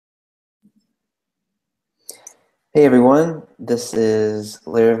Hey everyone, this is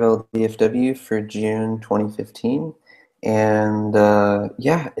Laravel DFW for June 2015, and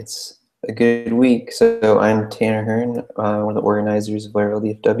yeah, it's a good week. So I'm Tanner Hearn, one of the organizers of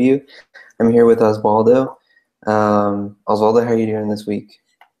Laravel DFW. I'm here with Osvaldo. Osvaldo, how are you doing this week?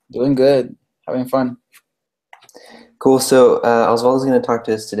 Doing good, having fun. Cool. So Osvaldo is going to talk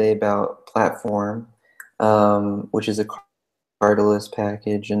to us today about Platform, which is a Cartalyst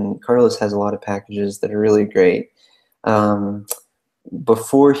package, and Cartalyst has a lot of packages that are really great. Um,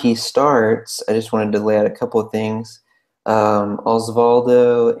 Before he starts, I just wanted to lay out a couple of things.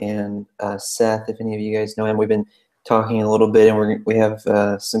 Osvaldo and Seth, if any of you guys know him, we've been talking a little bit, and we have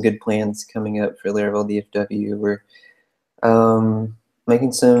some good plans coming up for Laravel DFW. We're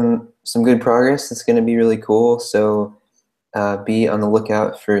making some good progress. It's going to be really cool. So be on the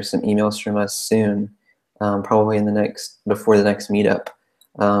lookout for some emails from us soon, probably in the before the next meetup.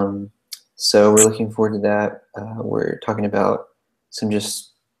 Um, so we're looking forward to that. We're talking about some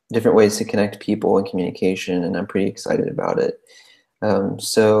just different ways to connect people and communication, and I'm pretty excited about it.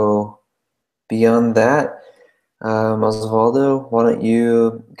 So beyond that, Osvaldo, why don't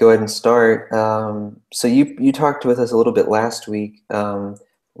you go ahead and start? So you talked with us a little bit last week.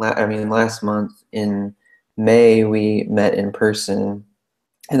 Last month in May we met in person,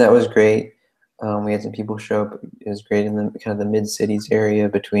 and that was great. We had some people show up. It was great in the kind of the mid cities area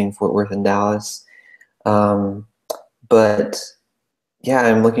between Fort Worth and Dallas. Um, but yeah,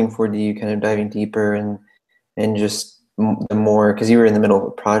 I'm looking forward to you kind of diving deeper and just the more because you were in the middle of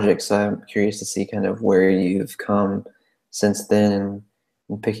a project, so I'm curious to see kind of where you've come since then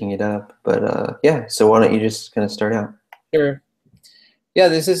and picking it up. But yeah, so why don't you just kind of start out? Sure. Yeah,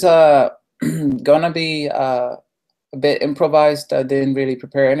 this is gonna be a bit improvised. I didn't really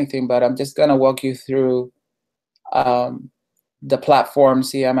prepare anything, but I'm just gonna walk you through um, the platform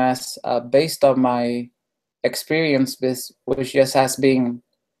CMS based on my experience, which just has been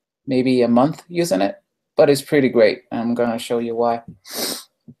maybe a month using it, but it's pretty great. I'm gonna show you why.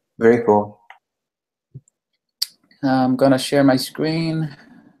 Very cool. I'm gonna share my screen.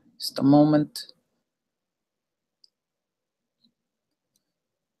 Just a moment.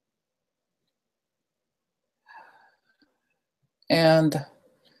 And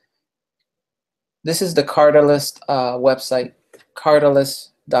this is the Cartalyst website,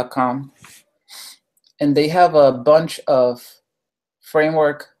 cartalyst.com. And they have a bunch of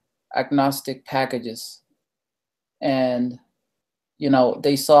framework agnostic packages. And,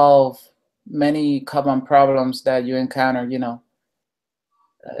 they solve many common problems that you encounter,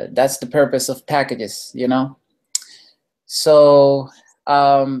 that's the purpose of packages. So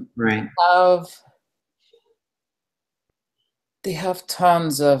Right. have, they have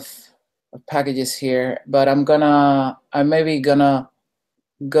tons of packages here, but I'm maybe gonna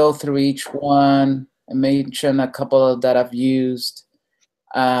go through each one and mention a couple that I've used.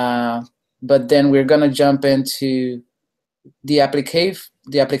 Uh, but then we're gonna jump into the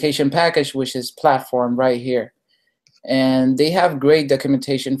application package, which is platform right here. And they have great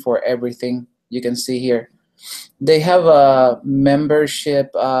documentation for everything you can see here. They have a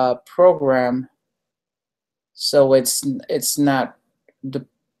membership program, so it's not the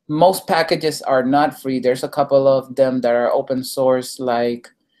most packages are not free. There's a couple of them that are open source, like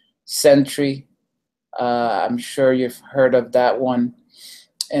Sentry. I'm sure you've heard of that one.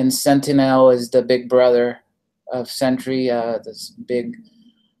 And Sentinel is the big brother of Sentry, this big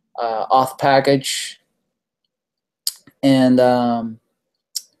auth package. And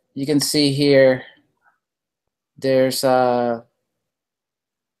you can see here, there's a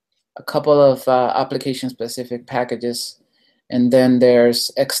couple of application-specific packages. And then there's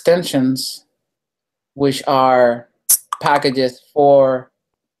extensions, which are packages for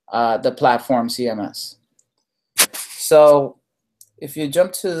the platform CMS. So if you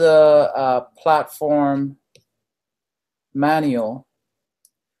jump to the platform manual,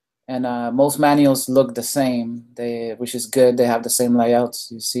 and most manuals look the same, which is good. They have the same layouts.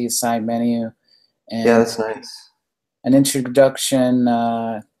 You see a side menu Yeah, and that's nice. an introduction,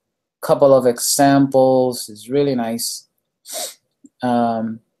 couple of examples. It's really nice.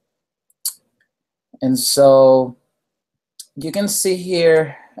 Um, and so you can see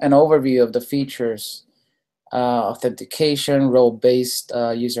here an overview of the features. Authentication, role-based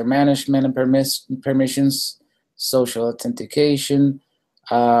user management and permissions, social authentication,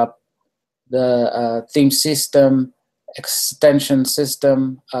 the theme system, extension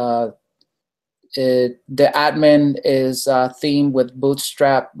system. The admin is themed with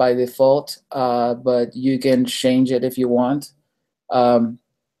Bootstrap by default, but you can change it if you want. Um,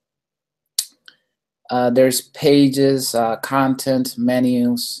 there's pages, content,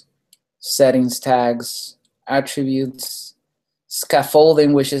 menus, settings tags, attributes,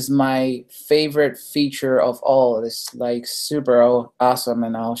 scaffolding, which is my favorite feature of all. It's like super awesome,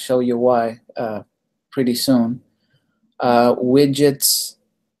 and I'll show you why pretty soon. Widgets,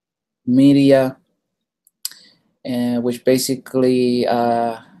 media, and which basically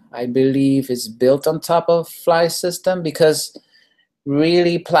I believe is built on top of Fly system, because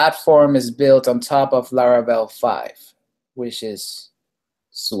really platform is built on top of Laravel 5, which is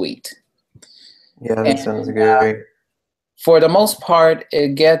sweet. Yeah, that sounds And great. for the most part,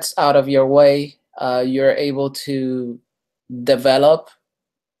 it gets out of your way. You're able to develop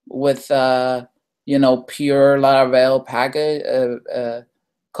with pure Laravel package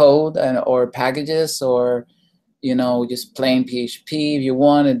code or packages, or just plain PHP if you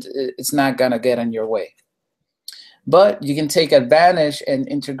want. It's not gonna get in your way. But you can take advantage and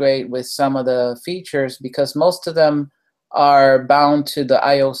integrate with some of the features, because most of them are bound to the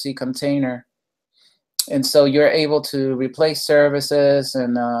IOC container. And so you're able to replace services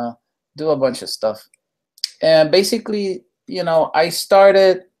and do a bunch of stuff. And basically, I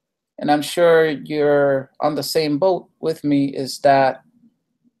started, and I'm sure you're on the same boat with me, is that,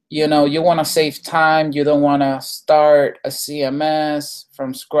 you want to save time. You don't want to start a CMS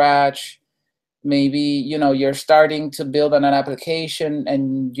from scratch. Maybe, you're starting to build on an application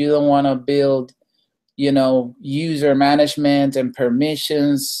and you don't want to build, user management and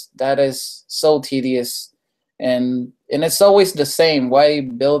permissions. That is so tedious. And it's always the same. Why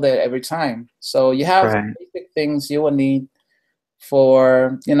build it every time? So you have Right. basic things you will need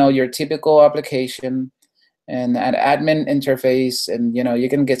for, your typical application, and an admin interface, and, you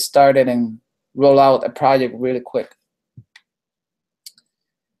can get started and roll out a project really quick.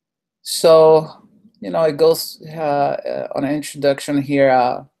 So, it goes on an introduction here,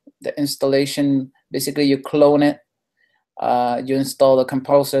 the installation, basically you clone it, you install the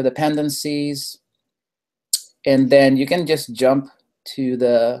composer dependencies, and then you can just jump to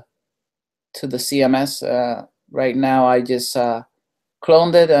the CMS. Right now I just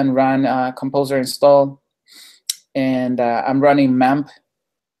cloned it and ran composer install, and I'm running memp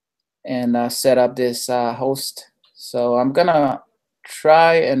and set up this host. So I'm gonna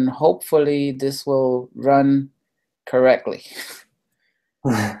try, and hopefully this will run correctly.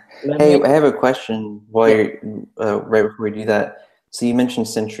 Hey, I have a question while Yeah. you're right before we do that. So you mentioned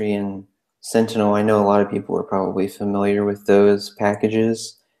Sentry and Sentinel. I know a lot of people are probably familiar with those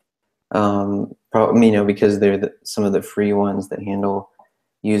packages. Probably, because they're some of the free ones that handle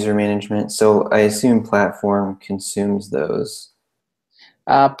user management. So I assume Platform consumes those,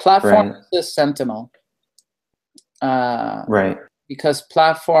 Platform right? is Sentinel. Right. Because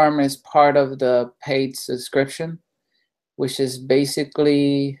Platform is part of the paid subscription, which is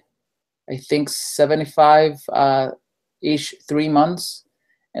basically, I think, 75 each 3 months.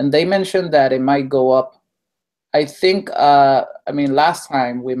 And they mentioned that it might go up. I think, last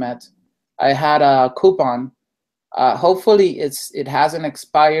time we met, I had a coupon. Hopefully it hasn't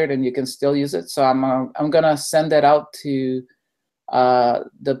expired and you can still use it. So I'm gonna send it out to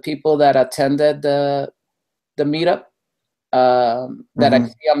the people that attended the meetup, that I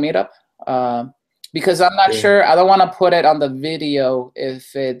see on Meetup, because I'm not sure. I don't want to put it on the video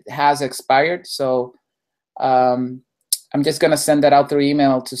if it has expired. So I'm just gonna send that out through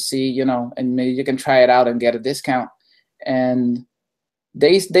email to see, and maybe you can try it out and get a discount. And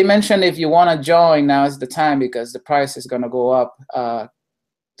they mentioned if you want to join, now is the time, because the price is gonna go up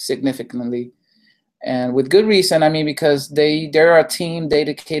significantly. And with good reason. Because they're a team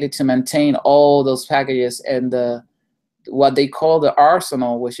dedicated to maintain all those packages, and what they call the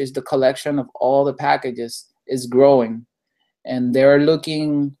arsenal, which is the collection of all the packages, is growing. And they're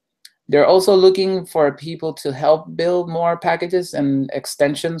also looking for people to help build more packages and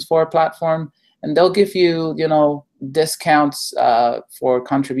extensions for a platform. And they'll give you, discounts for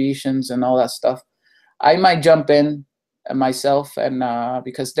contributions and all that stuff. I might jump in myself, and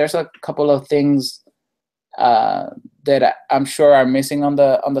because there's a couple of things that I'm sure are missing on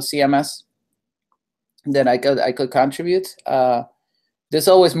the CMS that I could contribute. There's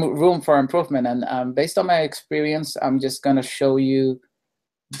always room for improvement, and based on my experience, I'm just gonna show you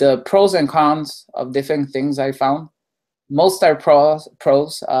the pros and cons of different things I found. Most are pros.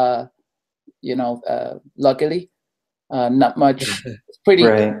 Luckily, not much. It's pretty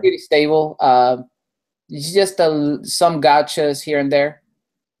Right. pretty stable. It's just some gotchas here and there,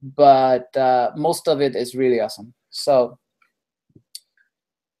 but most of it is really awesome. So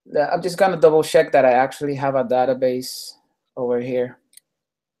I'm just gonna double check that I actually have a database over here.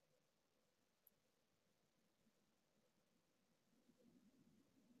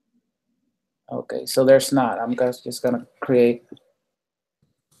 Okay, so there's not. I'm just gonna create.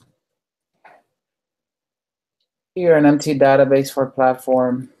 Here, an empty database for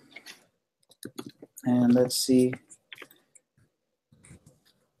platform. And let's see.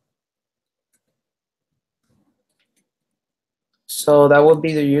 So that would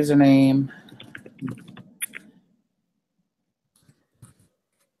be the username.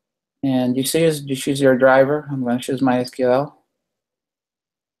 And you choose your driver. I'm going to choose MySQL.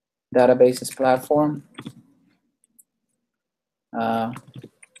 Database is platform.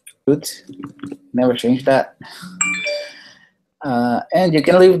 Root. Never change that. And you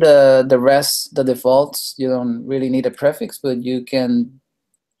can leave the rest, the defaults. You don't really need a prefix, but you can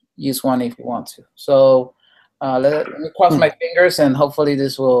use one if you want to. So let me cross my fingers, and hopefully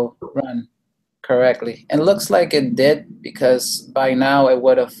this will run correctly. And looks like it did, because by now it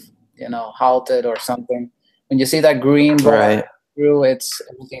would have, halted or something. When you see that green bar through,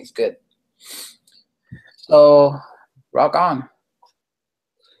 everything's good. So rock on.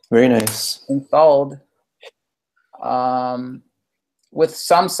 Very nice. Installed. With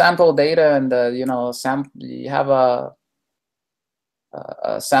some sample data and you have a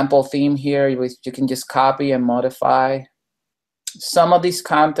sample theme here, which you can just copy and modify. Some of these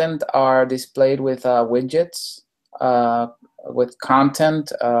content are displayed with widgets, with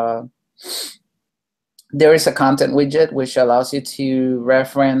content. There is a content widget which allows you to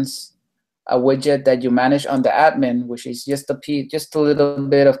reference a widget that you manage on the admin, which is just a little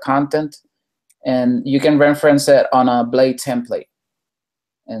bit of content, and you can reference it on a Blade template.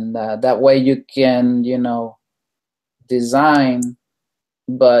 And that way you can, design,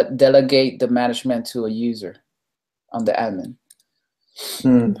 but delegate the management to a user on the admin.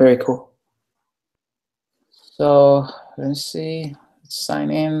 Very cool. So let's see, let's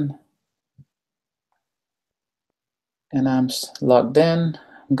sign in. And I'm logged in.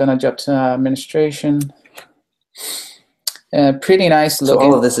 I'm gonna jump to administration. Pretty nice looking. So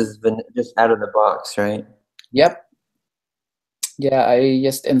all of this has been just out of the box, right? Yep. Yeah, I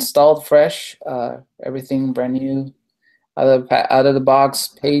just installed fresh, everything brand new, out of the box.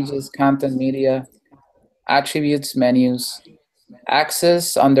 Pages, content, media, attributes, menus,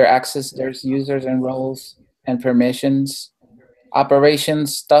 access. Under access, there's users and roles and permissions,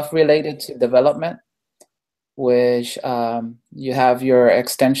 operations, stuff related to development, which you have your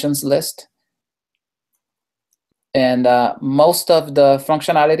extensions list. And most of the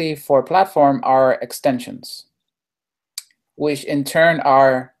functionality for platform are extensions, which in turn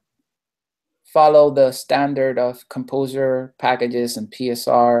follow the standard of Composer packages and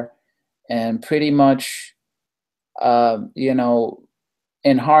PSR, and pretty much,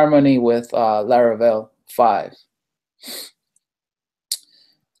 in harmony with Laravel 5.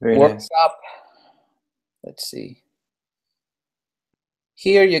 Very Works nice. up. Let's see.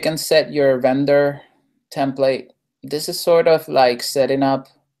 Here you can set your vendor template. This is sort of like setting up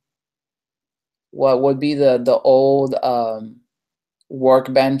what would be the old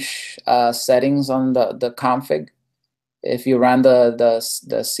workbench settings on the config if you run the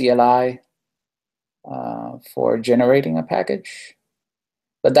CLI for generating a package.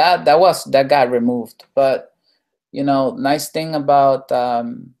 But that got removed. But nice thing about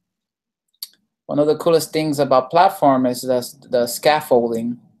one of the coolest things about platform is the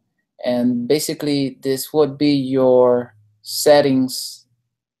scaffolding. And basically this would be your settings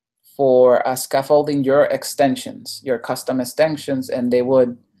for scaffolding your extensions, your custom extensions, and they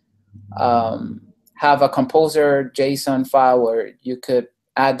would have a Composer JSON file where you could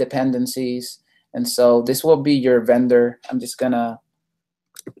add dependencies. And so this will be your vendor. I'm just gonna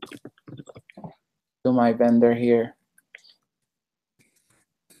do my vendor here.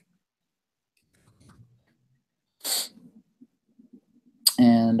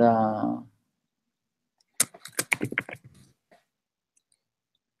 And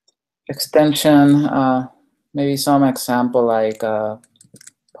extension, maybe some example like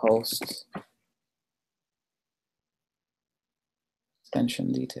post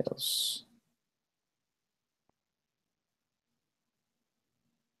extension details.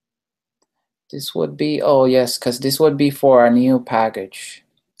 This would be, oh yes, because this would be for a new package.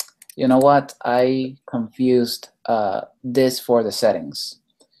 You know what? I confused this for the settings.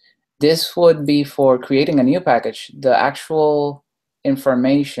 This would be for creating a new package. The actual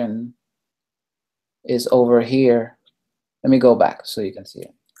information is over here. Let me go back so you can see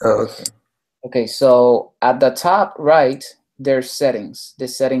it. Oh, okay. Okay, so at the top right, there's settings, the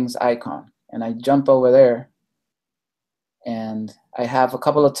settings icon. And I jump over there, and I have a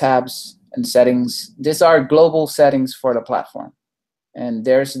couple of tabs and settings. These are global settings for the platform. And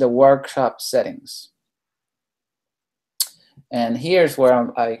there's the workshop settings. And here's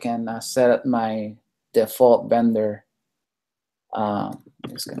where I can set up my default vendor. I'm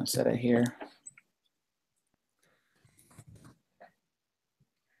just gonna set it here.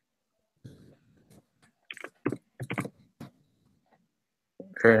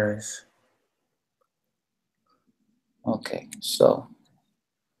 Very nice. Okay, so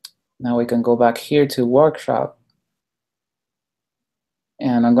now we can go back here to workshop,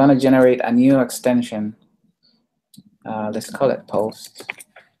 and I'm gonna generate a new extension. Let's call it post.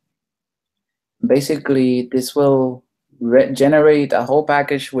 Basically, this will generate a whole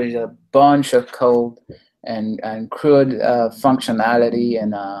package with a bunch of code and crude functionality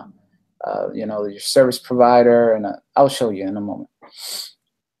and you know, your service provider, and I'll show you in a moment.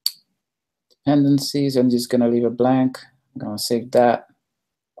 Dependencies, I'm just gonna leave it blank. I'm gonna save that.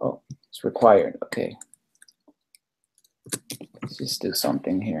 Oh, it's required. Okay. Let's just do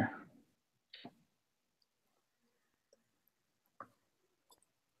something here.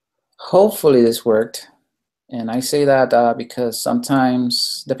 Hopefully this worked. And I say that because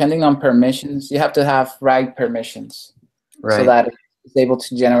sometimes, depending on permissions, you have to have right permissions, Right. so that it's able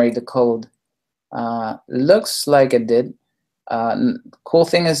to generate the code. Looks like it did. Cool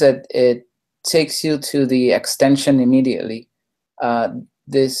thing is that it takes you to the extension immediately. Let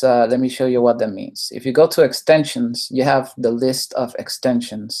me show you what that means. If you go to extensions, you have the list of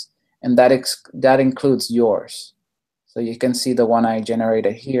extensions, and that includes yours. So you can see the one I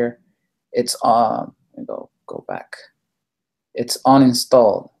generated here. It's go back. It's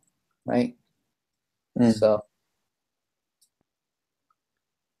uninstalled, right? So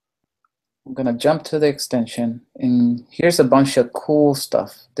I'm gonna jump to the extension, and here's a bunch of cool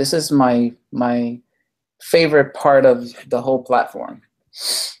stuff. This is my favorite part of the whole platform.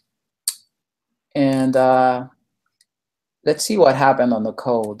 And let's see what happened on the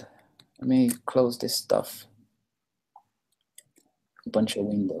code. Let me close this stuff. A bunch of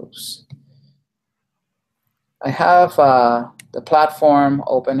windows. I have the platform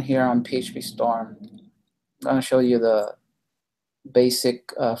open here on PHP Storm. I'm gonna show you the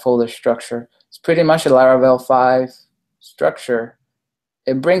basic folder structure. It's pretty much a Laravel 5 structure.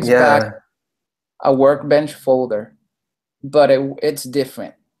 It brings back a workbench folder, but it's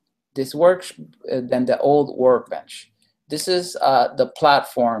different. This works than the old workbench. This is the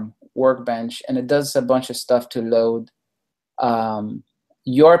platform workbench, and it does a bunch of stuff to load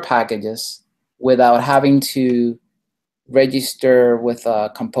your packages without having to register with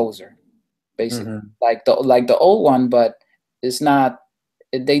a composer, basically, like the old one, but it's not.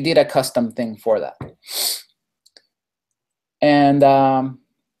 They did a custom thing for that. And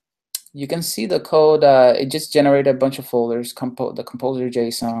you can see the code. It just generated a bunch of folders. The composer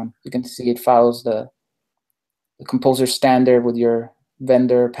JSON. You can see it follows the composer standard with your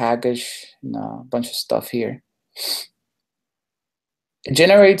vendor package and a bunch of stuff here. It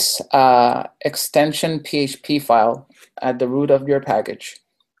generates extension PHP file at the root of your package,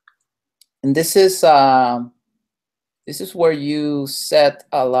 and this is where you set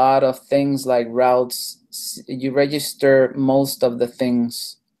a lot of things like routes. You register most of the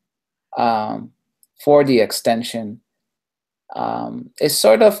things for the extension. It's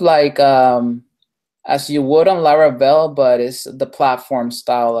sort of like as you would on Laravel, but it's the platform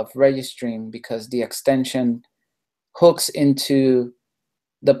style of registering, because the extension hooks into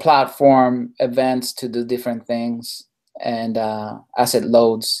the platform events to do different things, and as it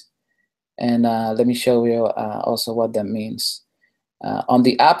loads. And let me show you also what that means. On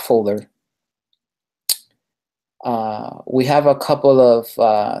the app folder, we have a couple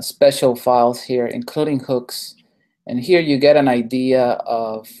of special files here, including hooks. And here you get an idea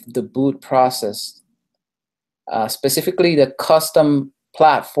of the boot process, specifically the custom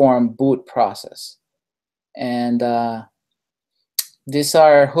platform boot process. And these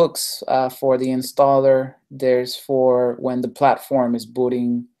are hooks for the installer. There's for when the platform is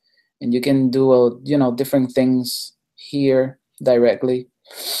booting, and you can do different things here directly.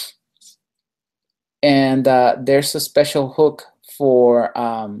 And there's a special hook for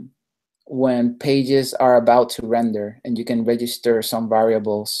when pages are about to render, and you can register some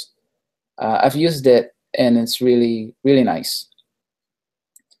variables. I've used it, and it's really, really nice.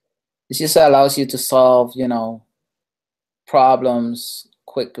 This just allows you to solve, problems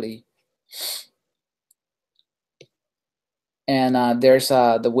quickly. And there's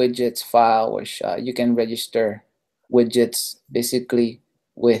the widgets file, which you can register widgets basically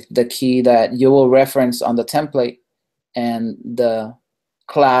with the key that you will reference on the template and the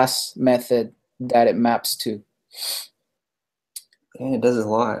class method that it maps to. Yeah, it does a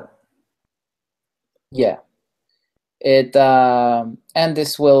lot. Yeah. And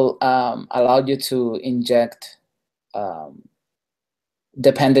this will allow you to inject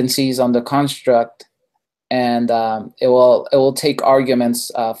dependencies on the construct, and it will take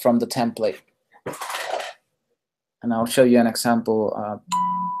arguments from the template. And I'll show you an example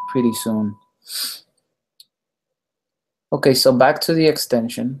pretty soon. Okay, so back to the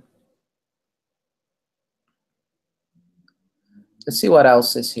extension. Let's see what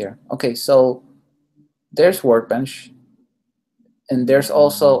else is here. Okay, so there's Workbench, and there's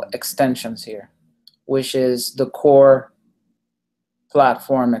also extensions here, which is the core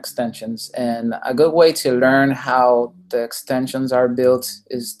platform extensions. And a good way to learn how the extensions are built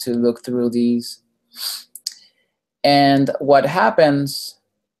is to look through these. And what happens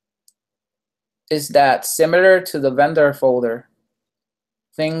is that, similar to the vendor folder,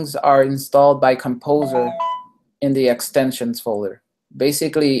 things are installed by Composer in the extensions folder.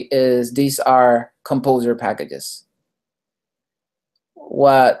 Basically, these are Composer packages.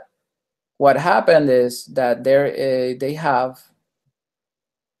 What happened is that they have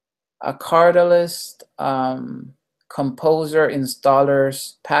a Cartalyst Composer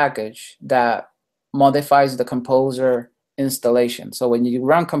installers package that modifies the Composer installation. So when you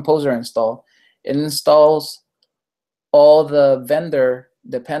run Composer install, it installs all the vendor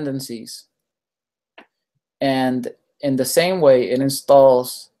dependencies, and in the same way, it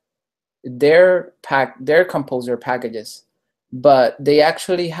installs their Composer packages, but they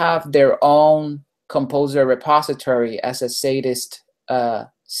actually have their own Composer repository as a Sadist, I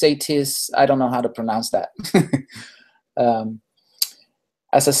don't know how to pronounce that,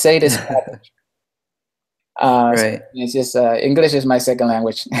 as a Sadist package. Right. It's just English is my second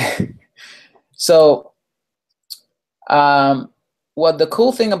language. So what the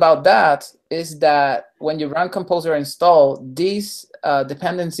cool thing about that is that when you run Composer install, these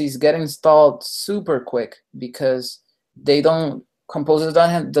dependencies get installed super quick, because Composer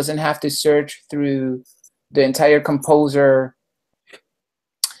doesn't have to search through the entire Composer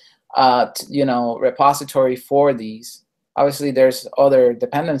repository for these. Obviously, there's other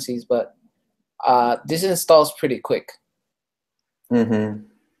dependencies, but this installs pretty quick. Mm-hmm.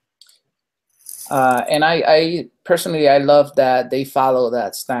 And I personally, I love that they follow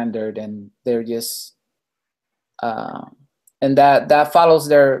that standard, and they're just and that follows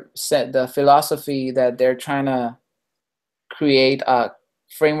the philosophy that they're trying to create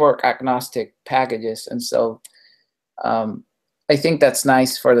framework agnostic packages. And so I think that's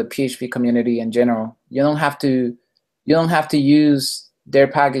nice for the PHP community in general. You don't have to use their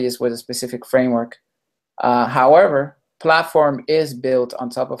packages with a specific framework. However, platform is built on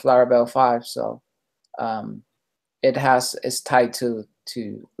top of Laravel 5, so it's tied to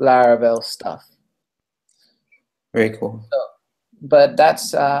Laravel stuff. Very cool. So, but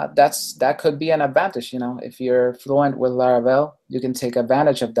that could be an advantage. If you're fluent with Laravel, you can take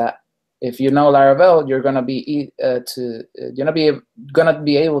advantage of that. If you know Laravel, you're gonna be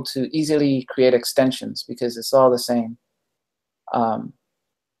able to easily create extensions, because it's all the same. And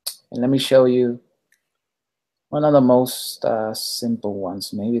let me show you one of the most simple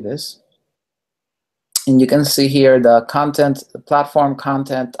ones, maybe this. And you can see here the platform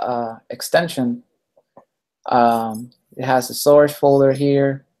content extension. It has a source folder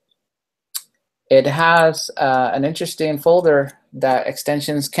here. It has an interesting folder that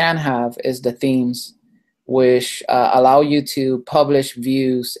extensions can have, is the themes, which allow you to publish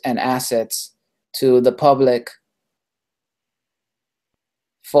views and assets to the public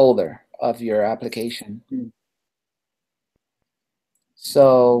folder of your application.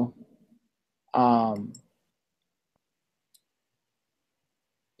 So, and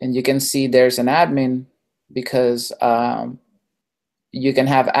you can see there's an admin, because you can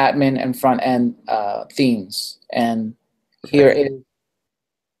have admin and front end themes. And here is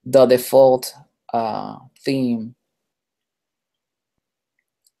the default theme.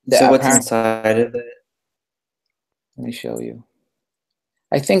 So what's inside of it? Let me show you.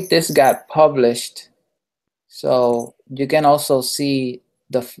 I think this got published, so you can also see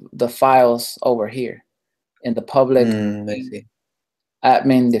the files over here in the public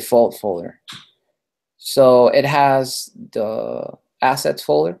admin default folder. So it has the assets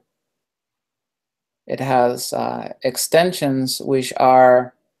folder. It has extensions, which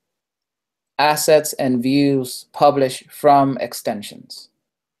are assets and views published from extensions,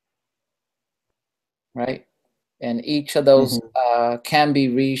 right? And each of those can be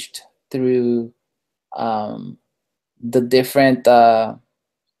reached through the different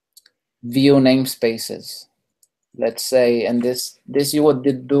view namespaces. Let's say, and this you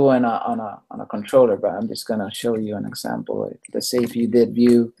would do on a controller, but I'm just gonna show you an example. Let's say if you did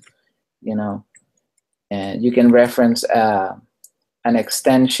view, and you can reference an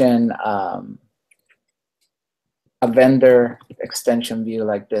extension, a vendor extension view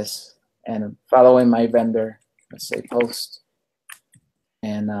like this, and following my vendor, let's say post,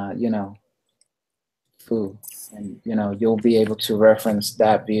 and foo, and you'll be able to reference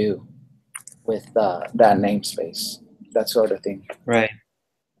that view with that namespace. that sort of thing. Right.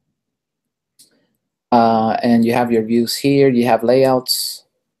 And you have your views here. You have layouts,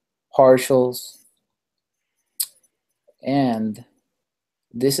 partials, and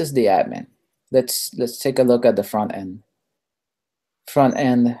this is the admin. Let's take a look at the front end. Front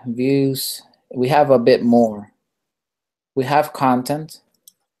end views. We have a bit more. We have content,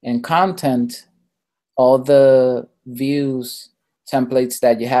 and content, all the views templates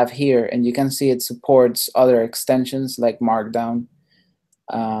that you have here, and you can see it supports other extensions like Markdown,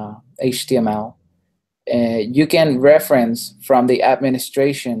 HTML. You can reference from the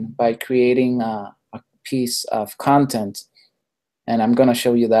administration by creating a piece of content, and I'm going to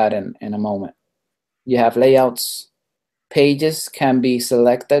show you that in a moment. You have layouts. Pages can be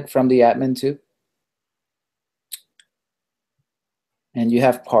selected from the admin too. And you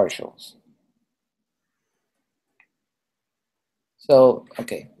have partials. So,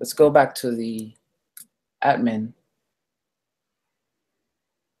 okay, let's go back to the admin.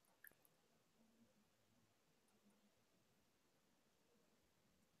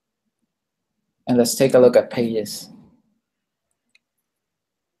 And let's take a look at pages.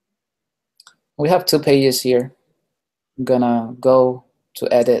 We have 2 pages here. I'm gonna go to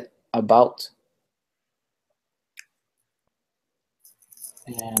edit about.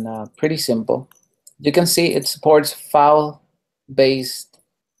 And pretty simple. You can see it supports file-based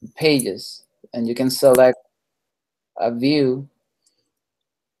pages, and you can select a view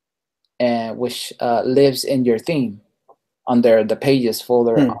which lives in your theme under the pages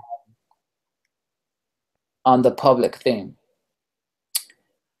folder on the public theme.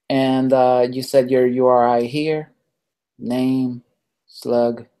 And you set your URI here, name,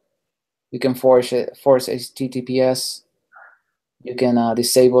 slug. You can force HTTPS. You can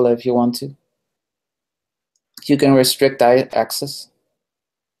disable it if you want to. You can restrict access,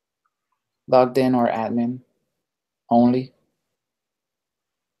 logged in or admin only.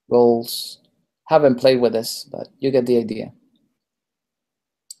 Roles. Haven't played with this, but you get the idea.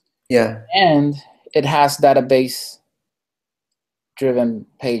 Yeah. And it has database-driven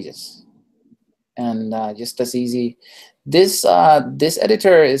pages, and just as easy. This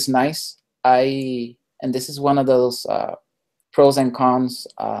editor is nice. And this is one of those pros and cons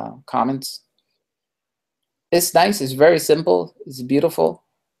comments. It's nice. It's very simple. It's beautiful,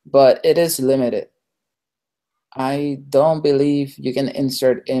 but it is limited. I don't believe you can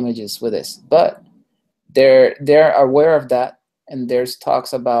insert images with this, but they're aware of that, and there's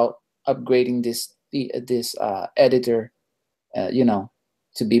talks about upgrading this editor, you know,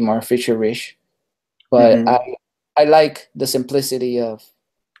 to be more feature-rich. But I like the simplicity of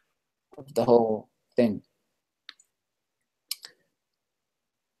the whole thing.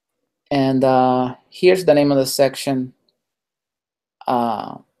 And here's the name of the section.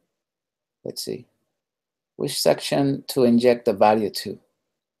 Let's see, which section to inject the value to.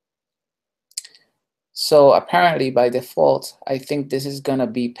 So apparently by default, I think this is gonna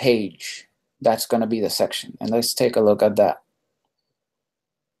be page. That's gonna be the section. And let's take a look at that.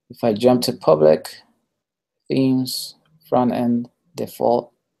 If I jump to public, themes, front end,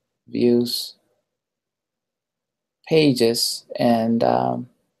 default, views, pages, and or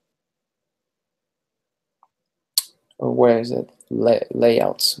where is it?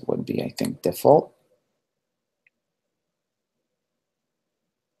 Layouts would be, I think, default.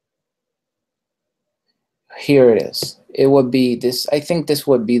 Here it is. It would be this. I think this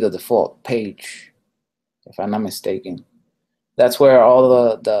would be the default page, if I'm not mistaken. That's where all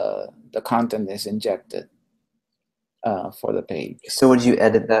the content is injected for the page. So would you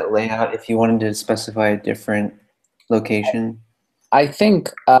edit that layout if you wanted to specify a different location? I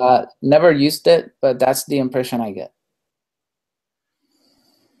think never used it, but that's the impression I get.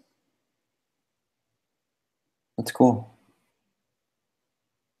 That's cool.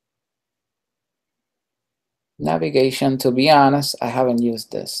 Navigation, to be honest, I haven't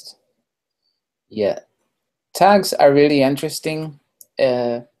used this yet. Tags are really interesting.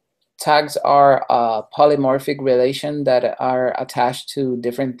 Tags are a polymorphic relation that are attached to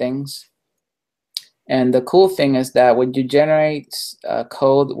different things. And the cool thing is that when you generate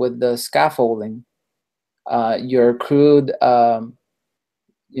code with the scaffolding, your crude,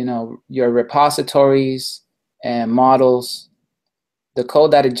 you know, your repositories and models, the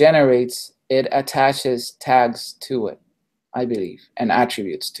code that it generates, it attaches tags to it, I believe, and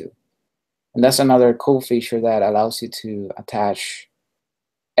attributes too. And that's another cool feature that allows you to attach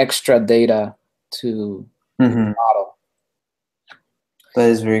extra data to the model. That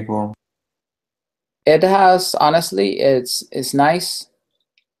is very cool. It has, honestly, it's nice,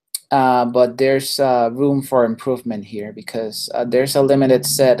 but there's room for improvement here because there's a limited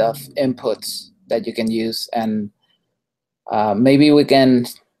set of inputs that you can use, and Maybe we can,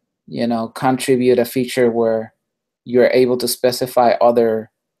 contribute a feature where you're able to specify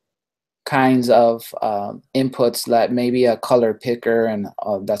other kinds of inputs, like maybe a color picker and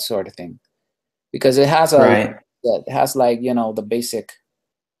that sort of thing, because it has Right. like the basic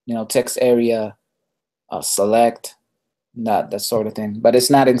text area, select, that sort of thing, but it's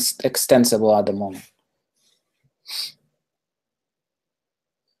not extensible at the moment.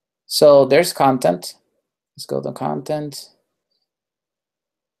 So there's content. Let's go to content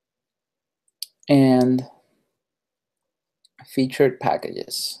and featured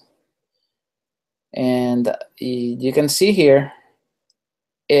packages. And you can see here,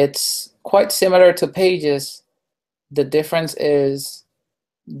 it's quite similar to pages. The difference is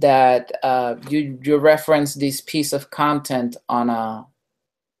that you reference this piece of content on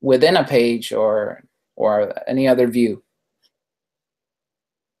within a page or any other view,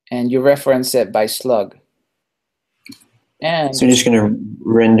 and you reference it by slug. And so you're just going to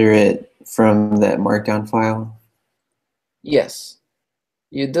render it from that markdown file? yes,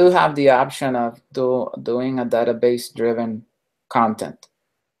 you do have the option of doing a database-driven content,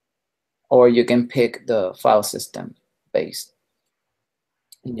 or you can pick the file system based,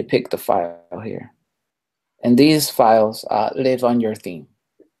 and you pick the file here. And these files live on your theme,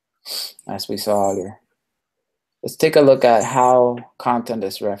 as we saw earlier. Let's take a look at how content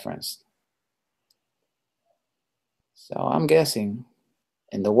is referenced. So I'm guessing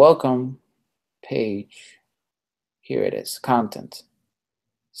in the welcome page, here it is, content.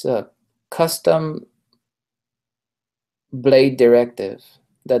 It's a custom blade directive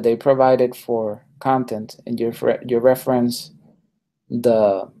that they provided for content, and you reference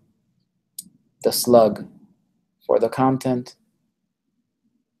the slug for the content.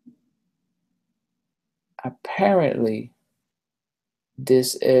 Apparently,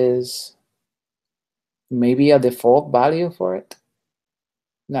 this is maybe a default value for it.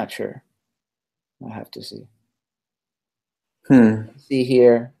 Not sure. I have to see. See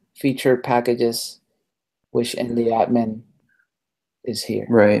here, featured packages, which in the admin is here.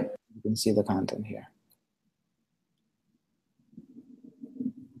 Right. You can see the content here.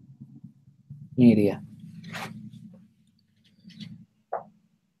 Media.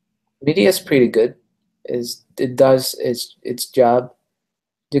 Media is pretty good. It does its job.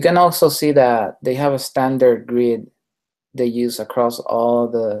 You can also see that they have a standard grid they use across all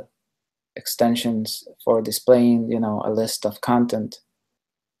the extensions for displaying, a list of content.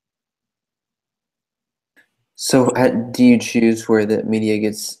 So do you choose where the media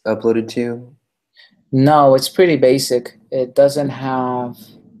gets uploaded to? No, it's pretty basic. It doesn't have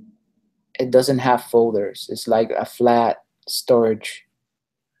folders. It's like a flat storage.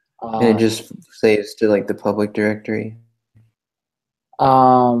 And it just saves to like the public directory?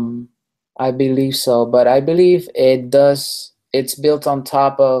 I believe so, but I believe it does. It's built on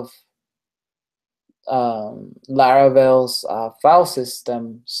top of Laravel's file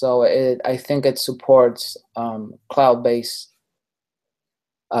system, so I think it supports cloud-based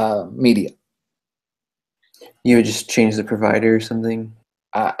media. You would just change the provider or something?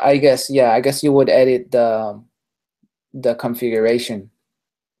 I guess, yeah. I guess you would edit the configuration,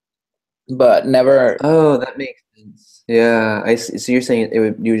 but never. Oh, that makes sense. Yeah, I see. So you're saying you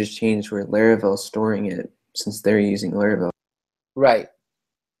would just change where Laravel's storing it since they're using Laravel. Right.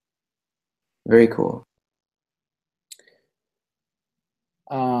 Very cool.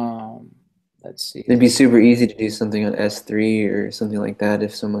 Let's see. It'd be super easy to do something on S3 or something like that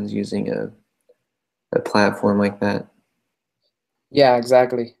if someone's using a platform like that. Yeah,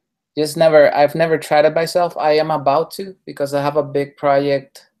 exactly. I've never tried it myself. I am about to, because I have a big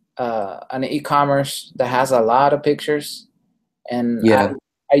project, an e-commerce that has a lot of pictures, and Yeah.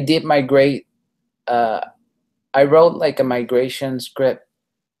 I did migrate. I wrote like a migration script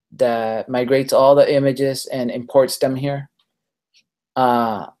that migrates all the images and imports them here.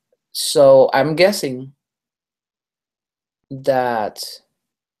 So I'm guessing that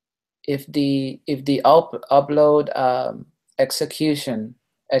if the upload execution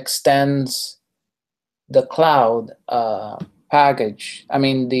extends the cloud package, I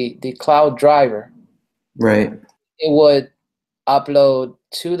mean the cloud driver, Right. it would upload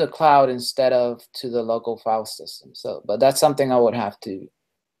to the cloud instead of to the local file system. So, but that's something I would have to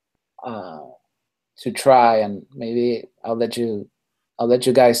try, and maybe I'll let you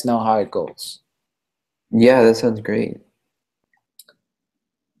guys know how it goes. Yeah, that sounds great.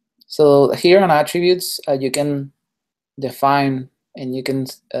 So here on attributes, you can define, and you can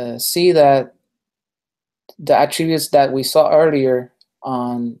see that the attributes that we saw earlier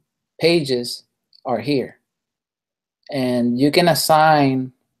on pages are here. And you can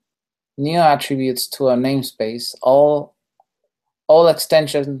assign new attributes to a namespace. All all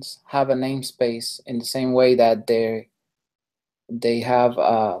extensions have a namespace in the same way that they have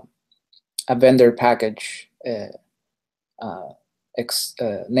a vendor package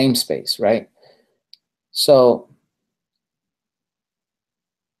namespace, right? So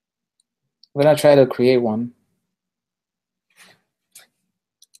I'm gonna try to create one.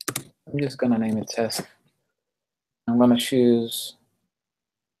 I'm just gonna name it test. I'm gonna choose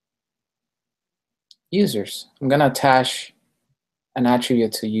users. I'm gonna attach an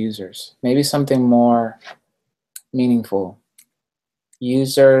attribute to users. Maybe something more meaningful.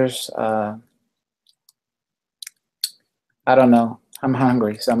 Users, I don't know. I'm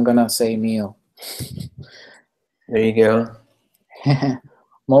hungry, so I'm gonna say meal. There you go.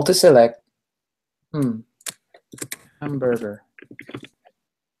 Multi-select. Hamburger.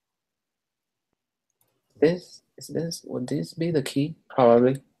 Would this be the key?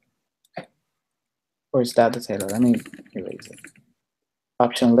 Probably. Or is that the title? Let me erase it.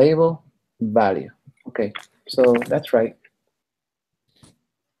 Option label, value. Okay, so that's right.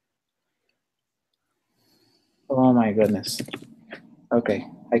 Oh my goodness. Okay,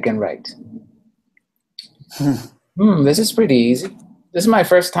 I can write. This is pretty easy. This is my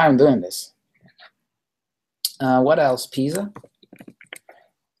first time doing this. What else? Pizza?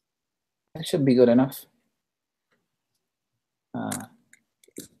 That should be good enough.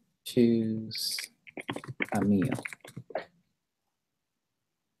 Choose a meal.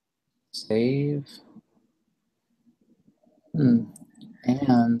 Save.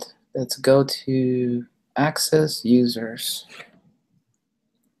 And let's go to access users.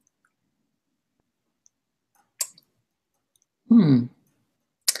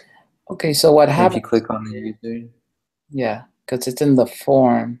 Okay, so what happened? If you click on the user. Yeah, because it's in the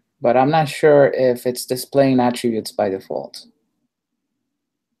form, but I'm not sure if it's displaying attributes by default.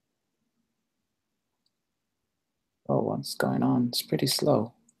 Oh, what's going on? It's pretty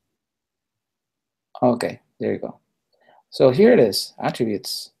slow. Okay, there you go. So here it is,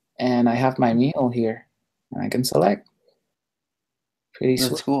 attributes. And I have my meal here, and I can select. Pretty sweet.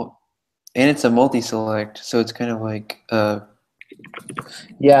 That's cool. And it's a multi-select, so it's kind of like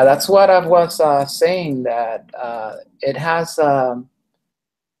yeah, that's what I was saying, that it has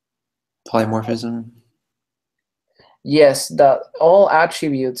polymorphism. yes, all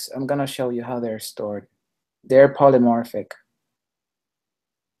attributes, I'm gonna show you how they're stored. They're polymorphic.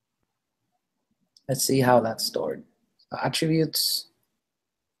 Let's see how that's stored. Attributes,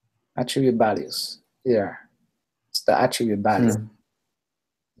 attribute values. There, it's the attribute value.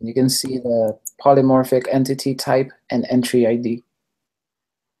 You can see the polymorphic entity type and entry ID,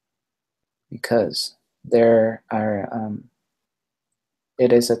 because there are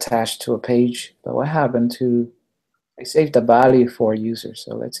it is attached to a page. But what happened to, I saved the value for users,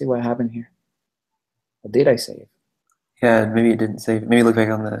 so let's see what happened here. What did I save? Yeah, maybe it didn't save. Maybe look back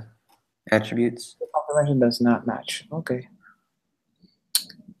on the attributes. The confirmation does not match. Okay.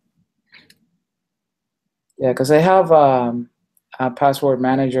 Yeah, because I have a password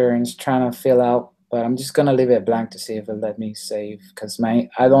manager and it's trying to fill out, but I'm just gonna leave it blank to see if it let me save, because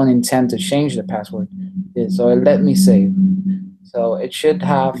I don't intend to change the password. So it let me save. So it should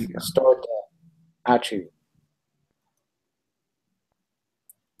have stored the attribute.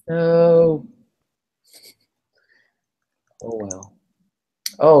 Oh. Oh well.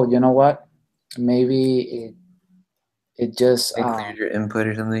 Oh, you know what? Maybe it just It cleared your input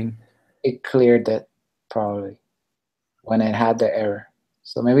or something. It cleared it probably when it had the error.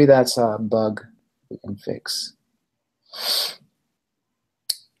 So maybe that's a bug we can fix. Just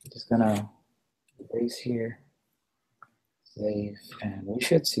gonna erase here, save, and we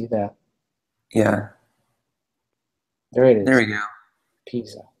should see that. Yeah. There it is. There we go.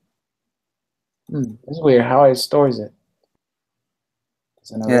 Pizza. It's weird how it stores it.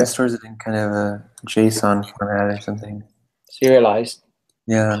 Yeah, it stores it in kind of a JSON format or something. Serialized.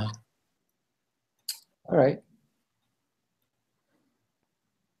 Yeah. All right.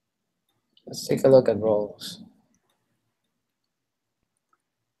 Let's take a look at roles.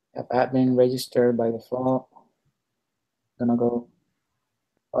 Have admin registered by default. Gonna go.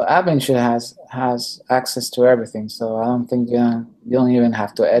 Well, admin should has access to everything, so I don't think you don't even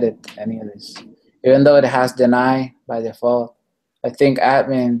have to edit any of this. Even though it has deny by default, I think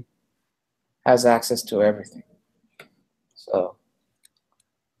admin has access to everything. So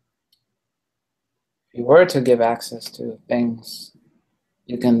if you were to give access to things,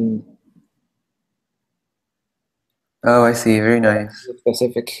 you can. Oh, I see. Very nice.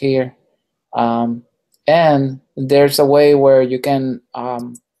 Specific here, and there's a way where you can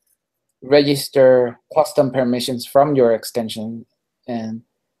register custom permissions from your extension, and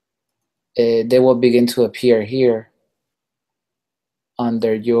they will begin to appear here.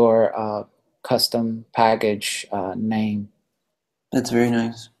 under your custom package name. That's very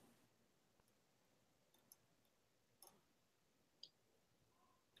nice.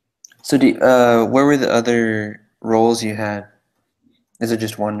 So where were the other roles you had? Is it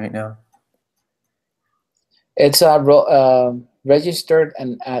just one right now? It's registered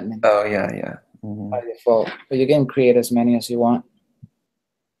and admin Oh, yeah. Mm-hmm. by default, but you can create as many as you want.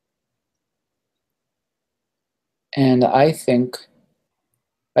 And I think,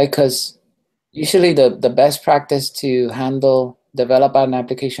 because usually the best practice to develop an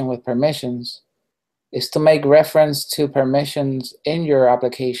application with permissions is to make reference to permissions in your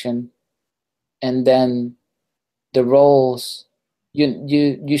application, and then the roles,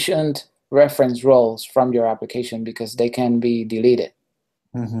 you shouldn't reference roles from your application because they can be deleted.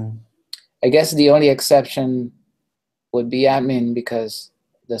 Mm-hmm. I guess the only exception would be admin, because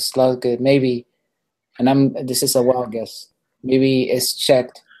the slug maybe, and this is a wild guess, maybe it's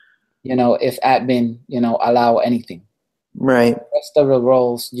checked, if admin, allow anything. Right. The rest of the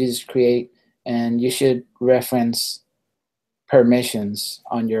roles you just create, and you should reference permissions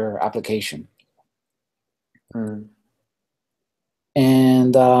on your application. Mm.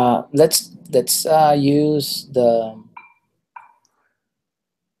 And let's use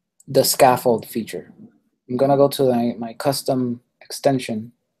the scaffold feature. I'm gonna go to my custom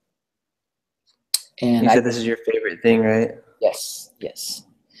extension, and You said this is your favorite thing, right? yes.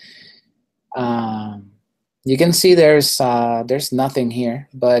 You can see there's nothing here,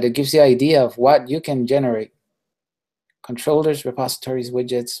 but it gives you an idea of what you can generate: controllers, repositories,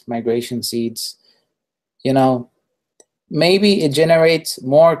 widgets, migration seeds. Maybe it generates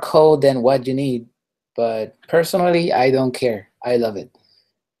more code than what you need, but personally, I don't care. I love it,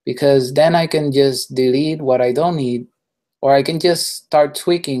 because then I can just delete what I don't need, or I can just start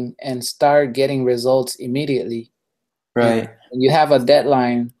tweaking and start getting results immediately. Right. And you have a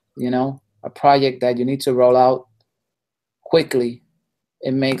deadline, a project that you need to roll out quickly,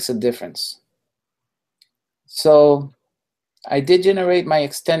 it makes a difference. So I did generate my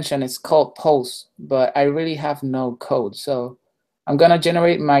extension. It's called Post, but I really have no code. So I'm going to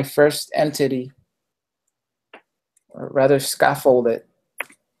generate my first entity, or rather scaffold it.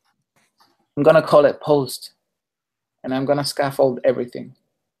 I'm going to call it Post, and I'm going to scaffold everything.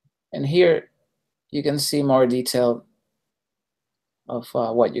 And here you can see more detail of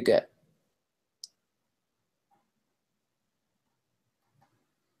what you get.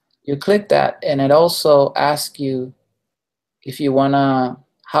 You click that, and it also asks you if you wanna,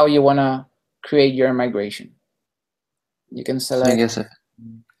 how you wanna create your migration. You can So I select. guess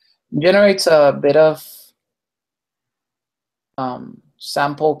Generates a bit of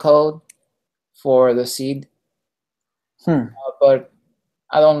sample code for the seed, but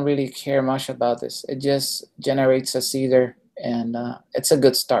I don't really care much about this. It just generates a seeder, and it's a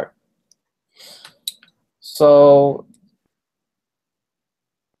good start. So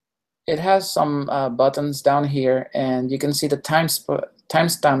it has some buttons down here, and you can see the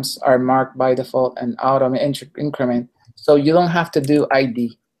timestamps are marked by default and auto increment. So you don't have to do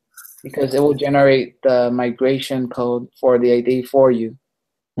ID, because it will generate the migration code for the ID for you.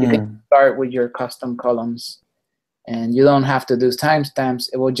 You can start with your custom columns, and you don't have to do timestamps.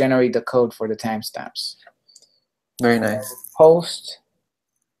 It will generate the code for the timestamps. Very nice. Post.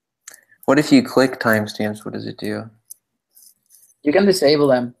 What if you click timestamps? What does it do? You can disable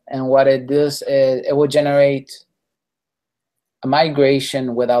them, and what it does is it will generate a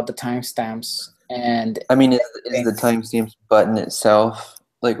migration without the timestamps. And I mean, is the timestamps button itself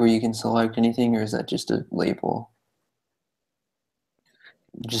like where you can select anything, or is that just a label?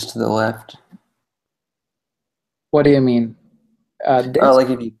 Just to the left? What do you mean? Oh, like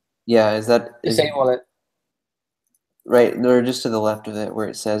if you, yeah, is Disable it. Right, or just to the left of it where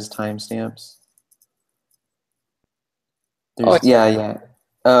it says timestamps? Oh, Yeah.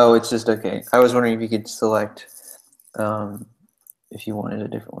 Oh, it's just okay. I was wondering if you could select if you wanted a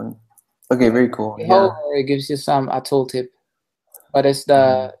different one. Okay, very cool. Yeah. It gives you a tooltip, but it's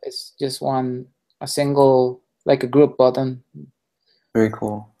just a single, like a group button. Very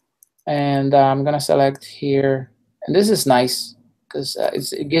cool. And I'm gonna select here, and this is nice because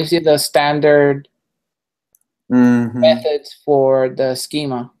it gives you the standard methods for the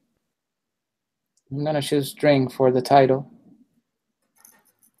schema. I'm gonna choose string for the title.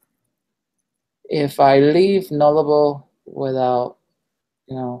 If I leave nullable without,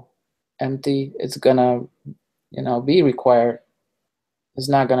 empty, it's gonna, be required. It's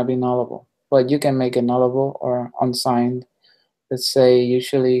not gonna be nullable, but you can make it nullable or unsigned. Let's say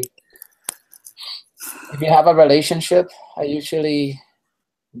usually, if you have a relationship, I usually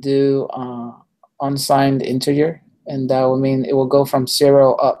do unsigned integer. and that will mean it will go from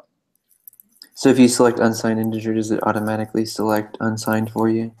 0 up. So if you select unsigned integer, does it automatically select unsigned for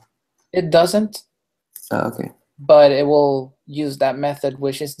you? It doesn't. Oh, okay. But it will use that method,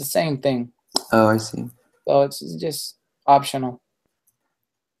 which is the same thing. Oh, I see. So it's just optional.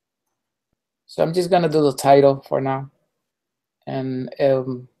 So I'm just gonna do the title for now, and I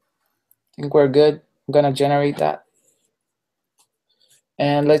think we're good. I'm gonna generate that,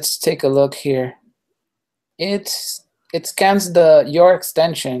 and let's take a look here. It scans your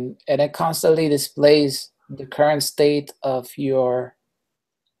extension, and it constantly displays the current state of your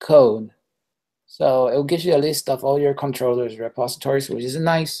code. So it will give you a list of all your controllers repositories, which is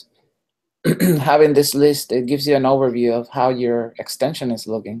nice. Having this list, it gives you an overview of how your extension is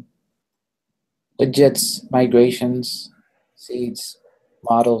looking. Widgets, migrations, seeds,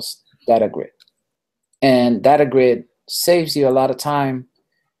 models, data grid. And data grid saves you a lot of time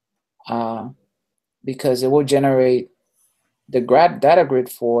because it will generate the data grid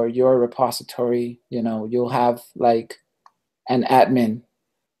for your repository. You know, you'll have like an admin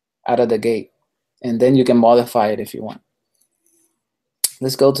out of the gate, and then you can modify it if you want.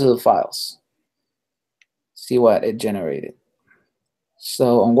 Let's go to the files, see what it generated.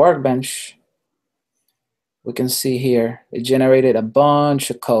 So on Workbench, we can see here, it generated a bunch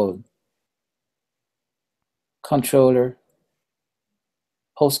of code. Controller,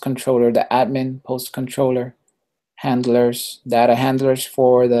 post controller, the admin, post controller, handlers, data handlers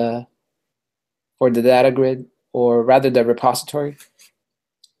for the data grid, or rather the repository,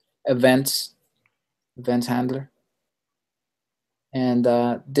 events handler. And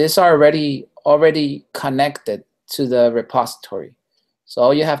these are already connected to the repository. So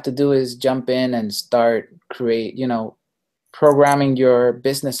all you have to do is jump in and start programming your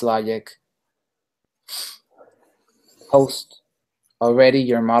business logic. Post already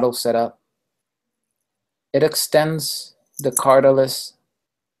your model set up. It extends the Cartalyst.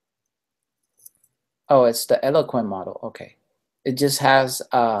 Oh, it's the Eloquent model. Okay. It just has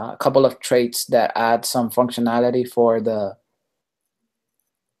a couple of traits that add some functionality for the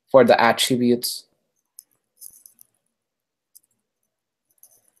attributes.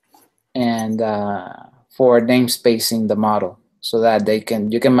 And for namespacing the model so that you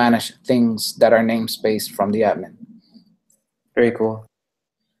can manage things that are namespaced from the admin. Very cool.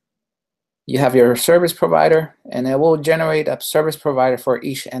 You have your service provider, and it will generate a service provider for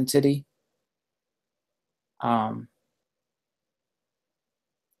each entity. And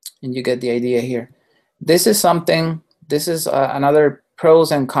you get the idea here. This is another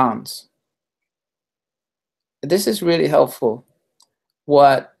pros and cons. This is really helpful.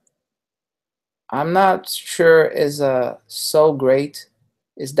 What I'm not sure is so great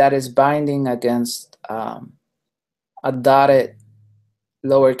is that it's binding against a dotted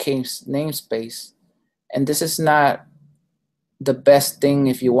lowercase namespace. And this is not the best thing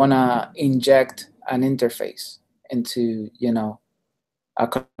if you want to inject an interface into,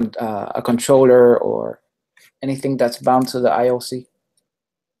 a controller or anything that's bound to the IOC.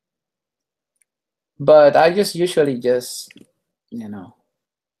 But I just usually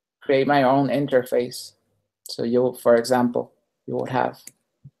create my own interface. So for example, you would have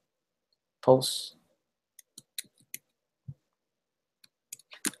posts.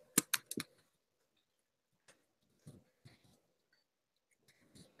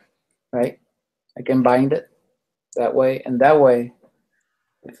 Right? I can bind it that way, and that way,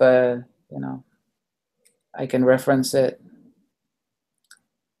 if I can reference it.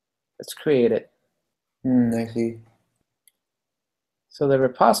 Let's create it. I see. So the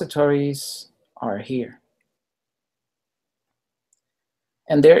repositories are here.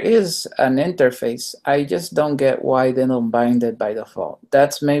 And there is an interface. I just don't get why they don't bind it by default.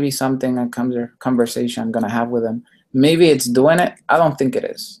 That's maybe something a conversation I'm gonna have with them. Maybe it's doing it. I don't think it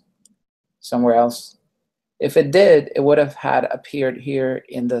is. Somewhere else. If it did, it would have had appeared here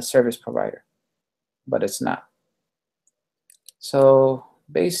in the service provider, but it's not. So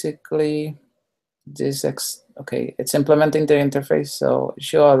basically, it's implementing the interface, so it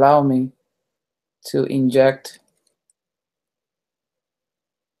should allow me to inject.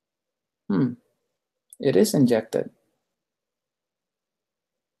 It is injected.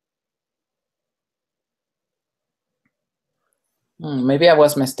 Maybe I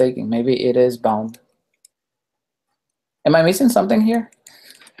was mistaken. Maybe it is bound. Am I missing something here?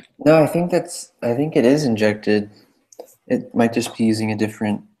 No, I think it is injected. It might just be using a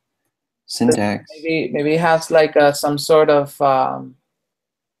different syntax. Maybe it has like some sort of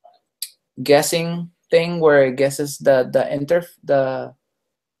guessing thing where it guesses the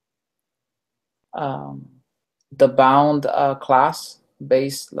bound class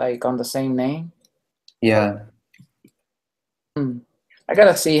based like on the same name. Yeah. I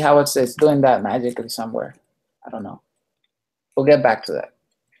gotta see how it's doing that magically somewhere. I don't know. We'll get back to that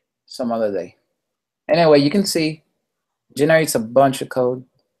some other day. Anyway, you can see generates a bunch of code,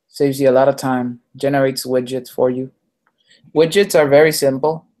 saves you a lot of time, generates widgets for you. Widgets are very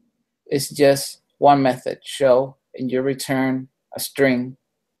simple. It's just one method, show, and you return a string,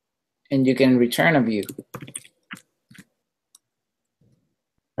 and you can return a view,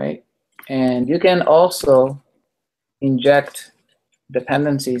 right? And you can also inject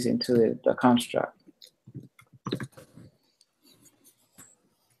dependencies into the construct.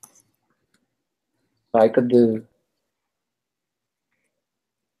 So I could do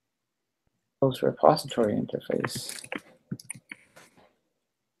post repository interface.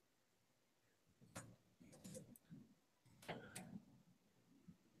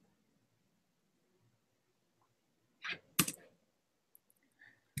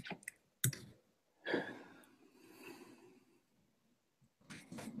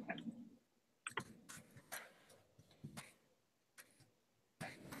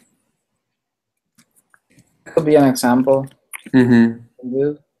 Could be an example. Mm-hmm.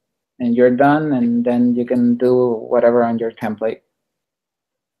 And you're done, and then you can do whatever on your template.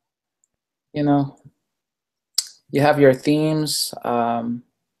 You know, you have your themes.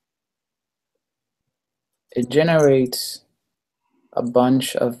 It generates a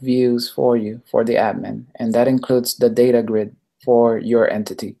bunch of views for you, for the admin, and that includes the data grid for your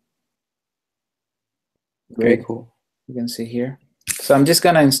entity. Very cool. You can see here. So I'm just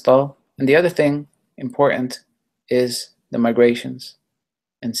gonna install. And the other thing important is the migrations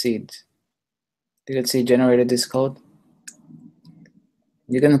and seeds. You can see generated this code.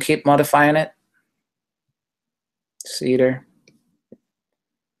 You can keep modifying it. Seeder.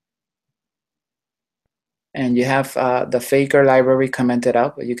 And you have the Faker library commented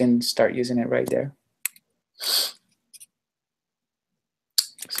out, but you can start using it right there.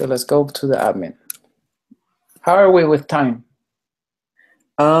 So let's go to the admin. How are we with time?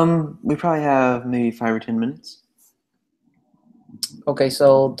 We probably have maybe 5 or 10 minutes. Okay,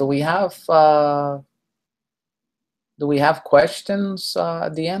 so do we have questions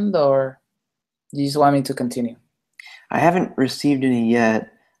at the end, or do you just want me to continue? I haven't received any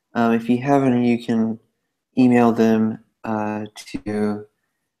yet. If you have any, you can email them to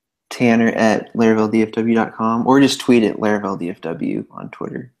tanner@laraveldfw.com, or just tweet at laraveldfw on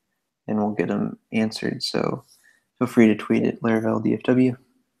Twitter, and we'll get them answered. So feel free to tweet at laraveldfw.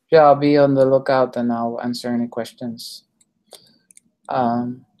 Yeah, I'll be on the lookout and I'll answer any questions.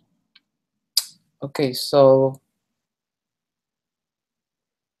 Okay, so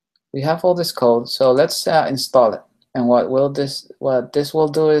we have all this code. So let's install it. And what this will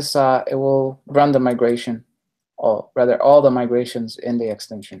do is it will run the migration, or rather all the migrations in the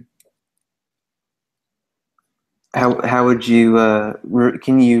extension. How would you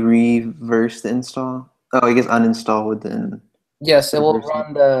can you reverse the install? Oh, I guess uninstall would then. Yes, it will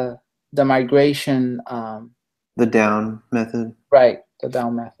run the migration. The down method. Right, the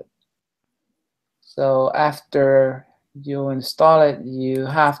down method. So after you install it, you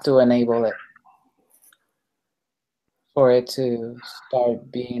have to enable it for it to start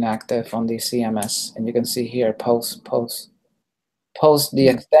being active on the CMS. And you can see here, post the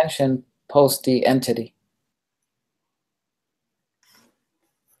extension, post the entity.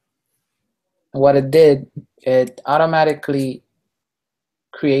 And what it did, it automatically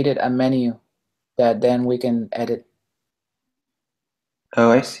created a menu that then we can edit. Oh,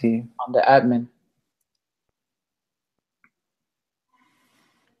 I see. On the admin.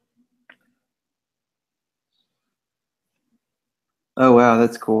 Oh, wow,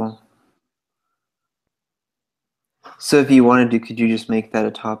 that's cool. So if you wanted to, could you just make that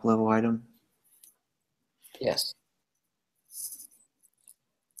a top level item? Yes.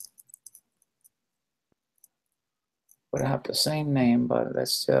 Would have the same name, but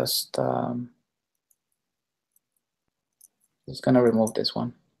let's just gonna remove this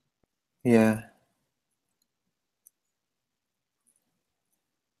one. Yeah.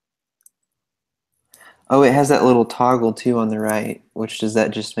 Oh, it has that little toggle too on the right, which does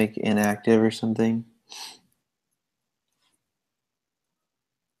that just make it inactive or something?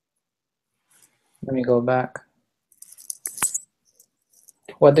 Let me go back.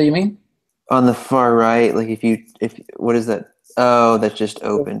 What do you mean? On the far right, like what is that? Oh, that just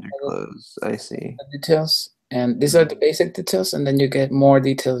opened or closed. I see. The details, and these are the basic details, and then you get more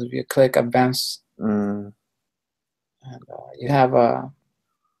details if you click advanced. And you have a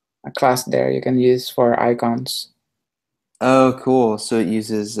class there you can use for icons. Oh, cool. So it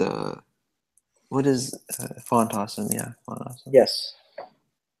uses what is font awesome? Yeah, font awesome. Yes.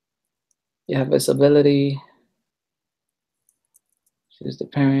 You have visibility. choose the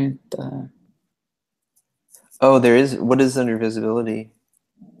parent. Oh, there is. What is under visibility?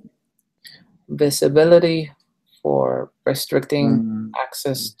 Visibility for restricting Mm,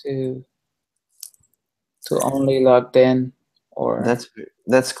 access to only logged in, or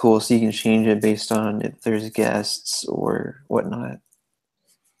that's cool. So you can change it based on if there's guests or whatnot.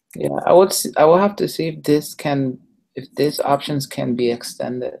 yeah, I will have to see if these options can be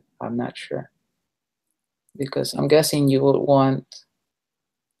extended. I'm not sure, because I'm guessing you would want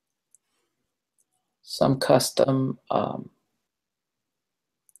some custom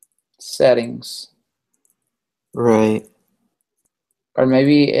settings, Right. or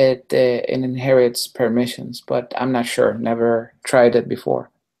maybe it inherits permissions, but I'm not sure. Never tried it before.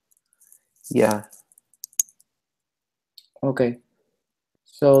 Yeah. Okay,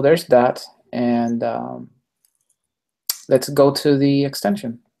 so there's that, and let's go to the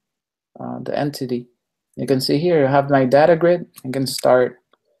extension, the entity. You can see here I have my data grid. I can start,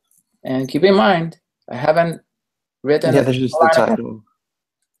 and keep in mind I haven't written Yeah, a there's just the line of. title.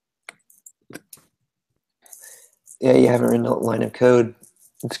 Yeah, you haven't written a line of code.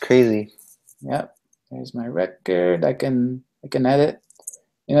 It's crazy. Yep, there's my record. I can edit.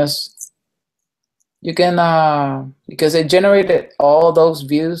 You know, you can because it generated all those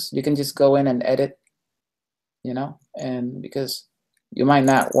views. You can just go in and edit. You know, and because you might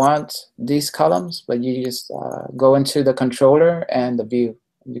not want these columns, but you just go into the controller and the view.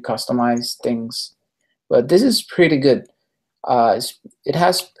 You customize things, but this is pretty good. It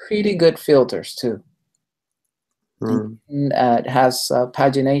has pretty good filters too. Mm. It has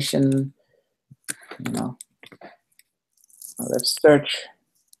pagination. You know, let's search,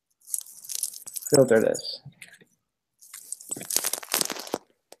 filter this.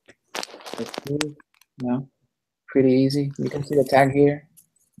 You know, pretty easy. You can see the tag here.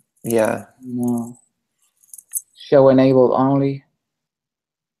 Yeah, You know, show enable only.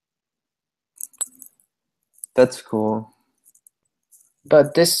 that's cool.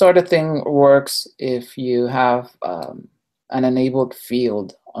 But this sort of thing works if you have an enabled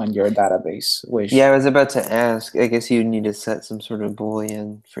field on your database, Yeah, which, I was about to ask. I guess you need to set some sort of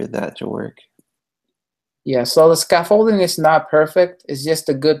boolean for that to work. yeah, so the scaffolding is not perfect. It's just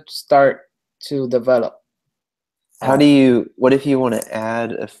a good start to develop. How do you, what if you want to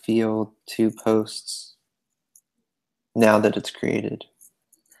add a field to posts now that it's created?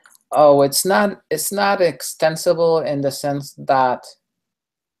 Oh, it's not extensible in the sense that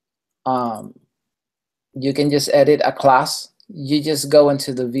um, you can just edit a class. You just go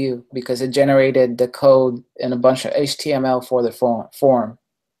into the view because it generated the code in a bunch of HTML for the form.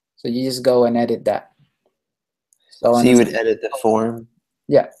 So you just go and edit that. So So in you this, would edit the form?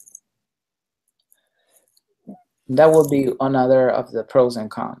 yeah, that would be another of the pros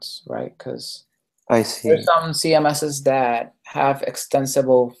and cons, right? Because I there's see. some CMSs that have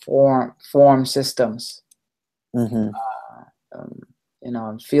extensible form systems, Mm-hmm. um, you know,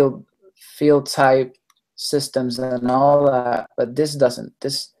 and field type systems and all that. But this doesn't.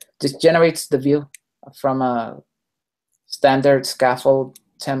 This generates the view from a standard scaffold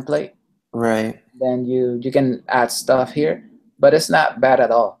template. Right. Then you can add stuff here, but it's not bad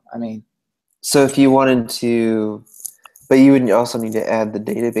at all. I mean, So if you wanted to, but you would also need to add the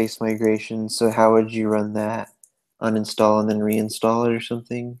database migration. So how would you run that? Uninstall and then reinstall it or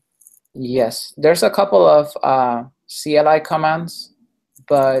something? yes, there's a couple of CLI commands,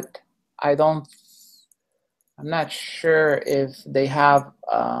 but I don't. I'm not sure if they have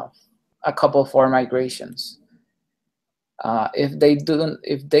a couple for migrations. If they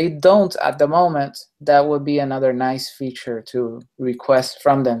don't at the moment, that would be another nice feature to request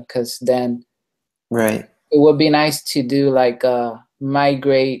from them, because then Right. it would be nice to do like a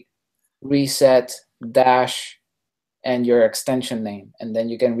migrate, reset, dash, and your extension name, and then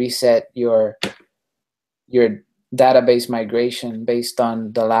you can reset your database migration based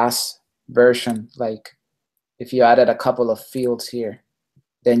on the last version. Like if you added a couple of fields here,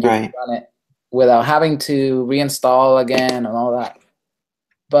 then you can Right. run it without having to reinstall again and all that.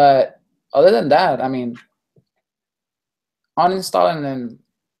 But other than that, I mean, uninstalling and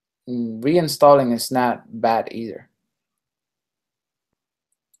reinstalling is not bad either.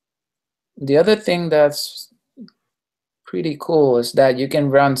 The other thing that's pretty cool is that you can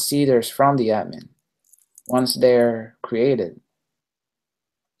run seeders from the admin once they're created.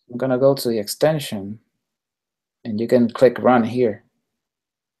 I'm gonna go to the extension and you can click run here.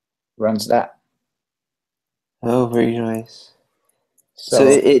 Runs that. Oh, very nice. So So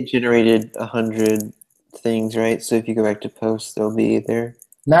it generated 100 things, right? So if you go back to post, they'll be there.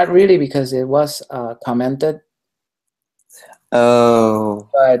 not really, because it was commented. Oh,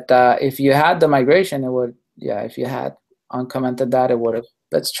 But if you had the migration, it would, yeah, if you had uncommented that, it would have.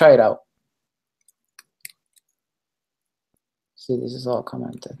 Let's try it out. See, this is all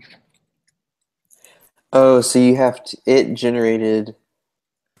commented. Oh, so you have to, it generated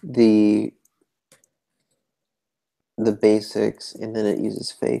the basics, and then it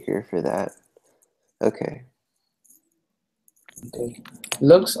uses Faker for that. Okay. Okay.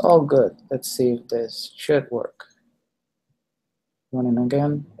 Looks all good. Let's see if this should work. Running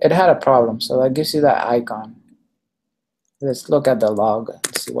again. It had a problem, so that gives you that icon. Let's look at the log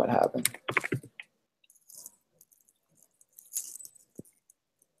and see what happened.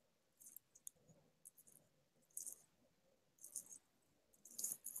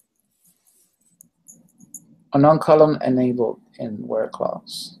 A non-column enabled in where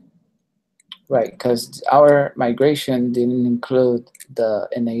clause. Right, because our migration didn't include the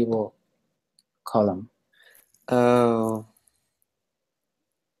enable column. Oh.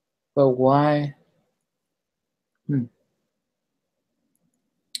 But why?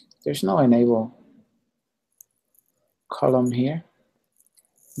 There's no enable column here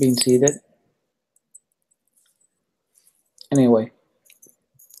being seeded. Anyway,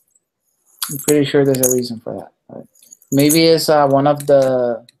 I'm pretty sure there's a reason for that. Right? Maybe it's one of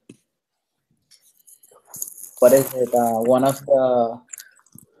the, what is it? One of the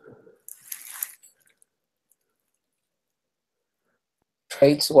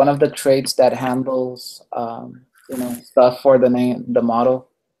traits, one of the traits that handles stuff for the model.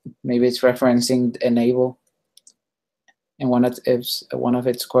 Maybe it's referencing enable in one of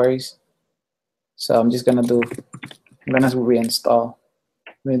its queries. So I'm gonna reinstall.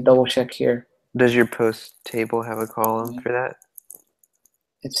 Let me double check here. Does your post table have a column for that?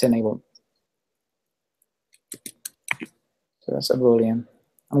 It's enabled. So that's a Boolean.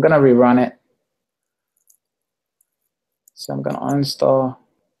 I'm gonna rerun it. So I'm gonna uninstall,